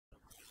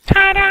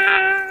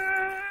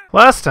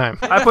Last time,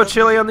 I put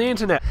chili on the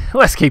internet.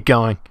 Let's keep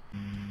going.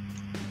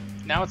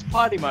 Now it's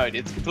party mode.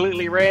 It's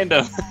completely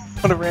random.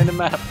 On a random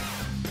map.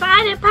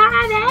 Party,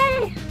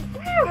 party!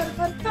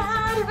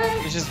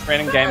 It's just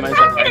random game modes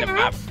on a random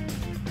map.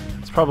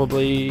 It's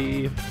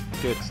probably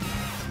good.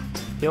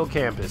 Hill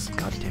Campus.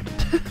 God damn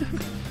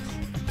it.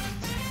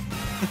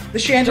 The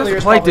chandelier. I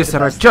played this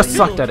and I just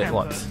sucked at it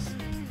once.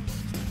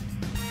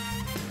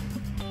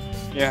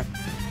 Yeah.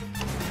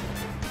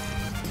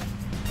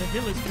 The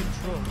hill is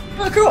controlled.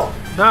 Oh, cool.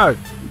 No,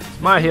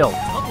 it's my hill.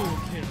 Double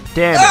kill.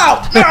 Damn it.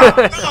 Oh, no,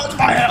 no, it's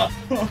my hell.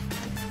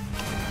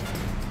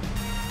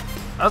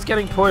 I was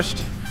getting pushed.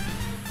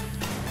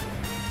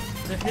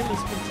 The hill is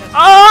contested.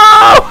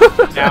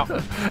 Oh! Ow.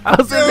 I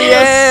was in the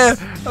air.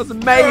 That was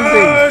amazing.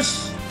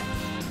 Yes.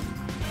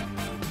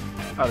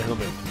 Oh, the hill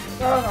moved.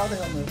 Oh, no, the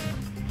hell moved.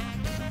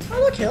 Oh,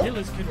 look, The hill. hill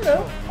is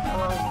controlled.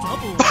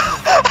 Double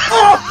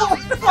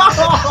kill.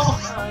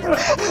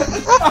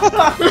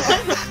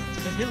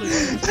 The hill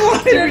is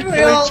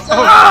controlled.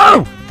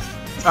 Oh!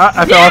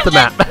 I fell off the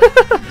map.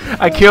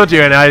 I killed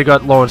you and I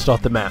got launched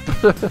off the map.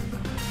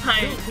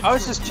 I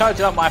was just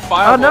charging up my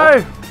fireball. Oh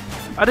no!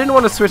 I didn't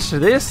want to switch to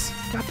this.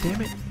 God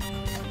damn it.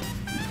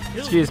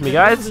 Excuse me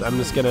guys, I'm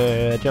just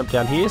gonna jump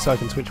down here so I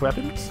can switch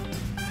weapons.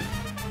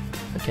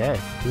 Okay,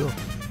 cool.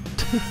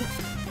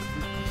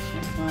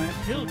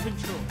 hill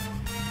control.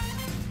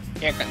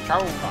 Can't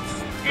control.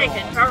 Hey,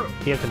 control.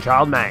 Here,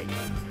 controlled mate.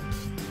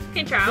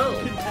 Control.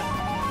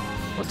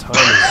 What time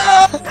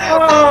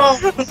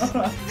is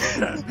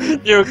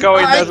it? You were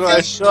going, that's where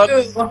I shot.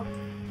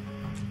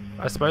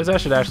 I suppose I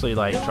should actually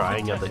like try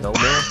and get the hill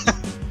now.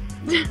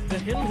 The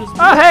hill has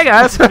Oh hey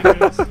guys!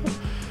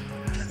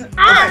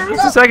 Ah!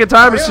 It's the second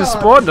time it's just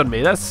spawned on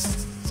me.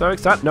 That's so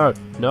exciting. No,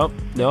 nope,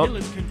 The hill nope,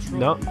 is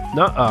controlled.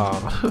 no, no.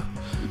 Oh.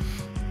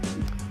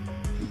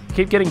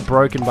 Keep getting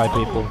broken by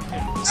people.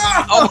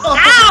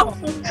 Ow!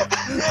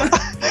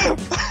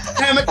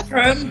 Damn it,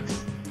 Krim.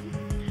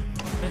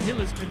 The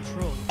hill is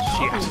controlled.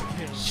 Shit. Double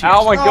kill.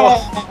 Oh my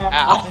god. The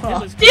Ow.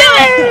 hill is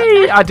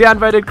Yay! I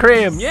downvoted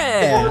Cream.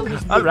 Yeah.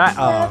 All right.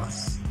 Oh,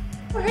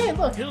 Oh, hey,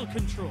 look. hill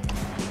control.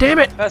 damn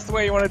it! That's the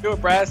way you want to do it,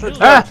 Brad. Let's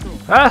go.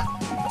 Ah!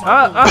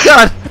 Oh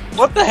god!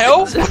 What the hell?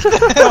 What the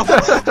hell?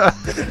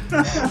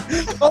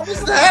 What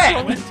was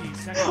that? 20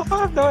 seconds. I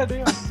have no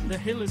idea. The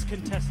hill is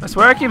contested. I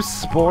swear I keep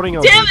spawning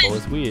on Damn people.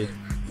 It's weird.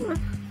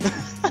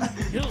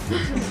 Hill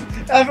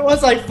control.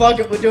 Everyone's like, fuck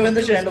it, we're doing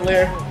the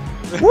chandelier.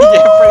 Yeah, pretty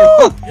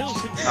much. Hill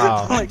control.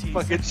 Oh. Like 20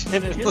 fucking seconds.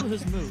 shit. The hill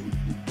has moved.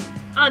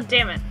 Oh,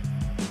 damn it.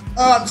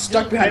 Oh, I'm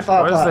stuck behind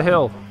fire. Where's the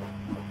hill? Hill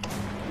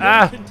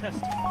Ah!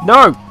 contested.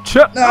 No!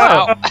 No.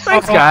 Oh,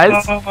 thanks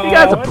guys. You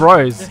guys are The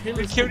bros. hill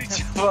We is killed each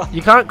contested. other.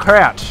 You can't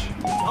crouch.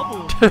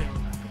 Double kill.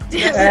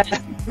 Damn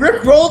it.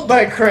 Rick rolled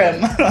by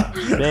Krim.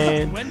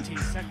 Man. 20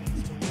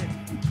 seconds to win.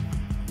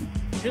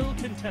 Hill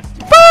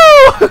contested.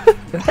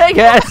 Woo! Hey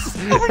guys!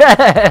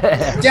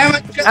 Damn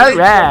it,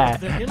 Alright!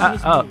 The hill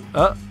is Oh, moved.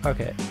 oh,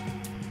 okay.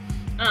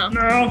 Oh.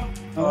 No.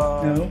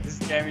 Oh, no. This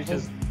game is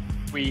just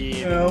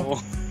weird No.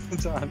 all the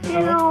time.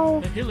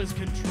 The hill is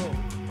controlled.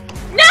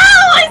 No!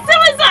 I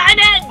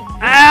suicided!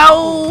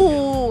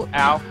 Ow!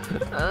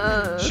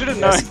 Ow. Should have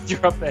known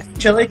you're up there.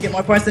 Chili, get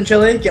more points than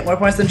Chili. Get more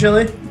points than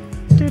Chili.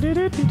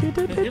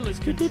 The hill is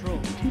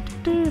controlled.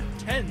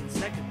 10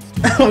 seconds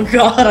to Oh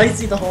god, I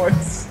see the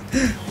horns. The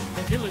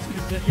hill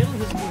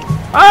has moved.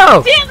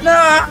 Oh! No!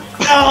 Oh,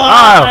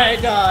 Oh. I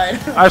died.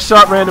 I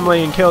shot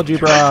randomly and killed you,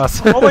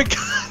 brass. Oh my god.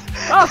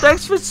 Oh,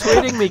 thanks for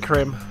sweeting me,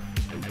 Krim.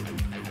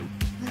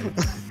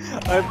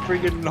 I'm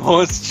freaking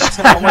lost.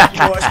 Oh my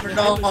gosh, we're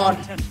not on.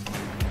 Contested.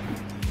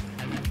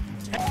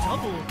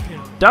 Double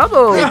kill.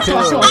 Double Yeah. kill.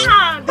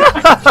 Ah!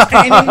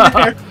 Standing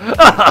there.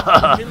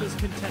 The hill is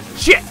contested.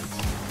 Shit!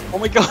 Oh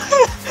my god.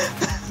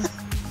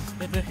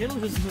 The hill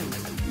has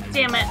moved.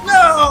 Damn it. No!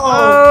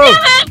 Oh!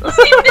 Damn it!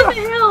 Stay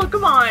in the hill,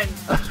 come on.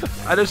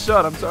 I just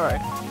shot, I'm sorry.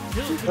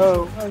 Hill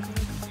Oh.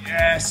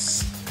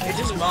 Yes. It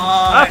is mine.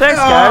 Oh, thanks,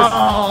 guys.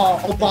 Oh,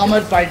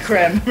 Obama by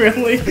Krim,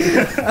 really?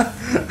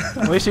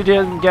 At least you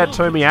didn't get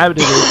Tommy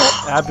Abdid.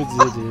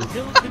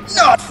 hill contested.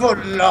 Not for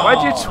long.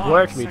 Why'd you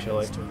twerk me,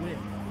 Chili? To win.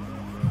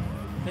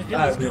 The hill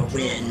I is will controlled.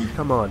 win.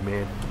 Come on,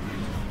 man.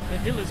 The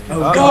hill is Oh,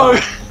 controlled.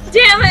 God.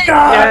 Damn it!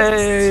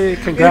 Yay!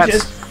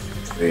 Congrats.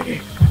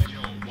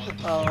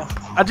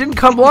 I didn't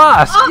come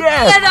last. Oh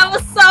Yes. man, that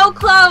was so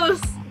close!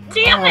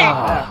 Damn it!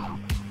 Ah.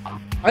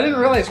 I didn't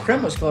realize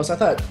Krim was close. I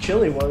thought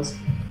Chili was.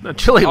 No,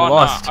 Chili Oh,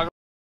 lost. No.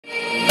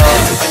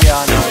 Yeah,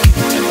 I know.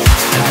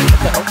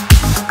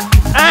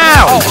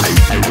 Ow!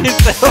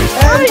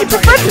 Hey, you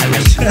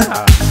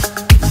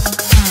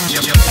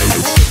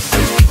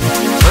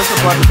Where's the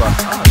bloody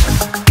button?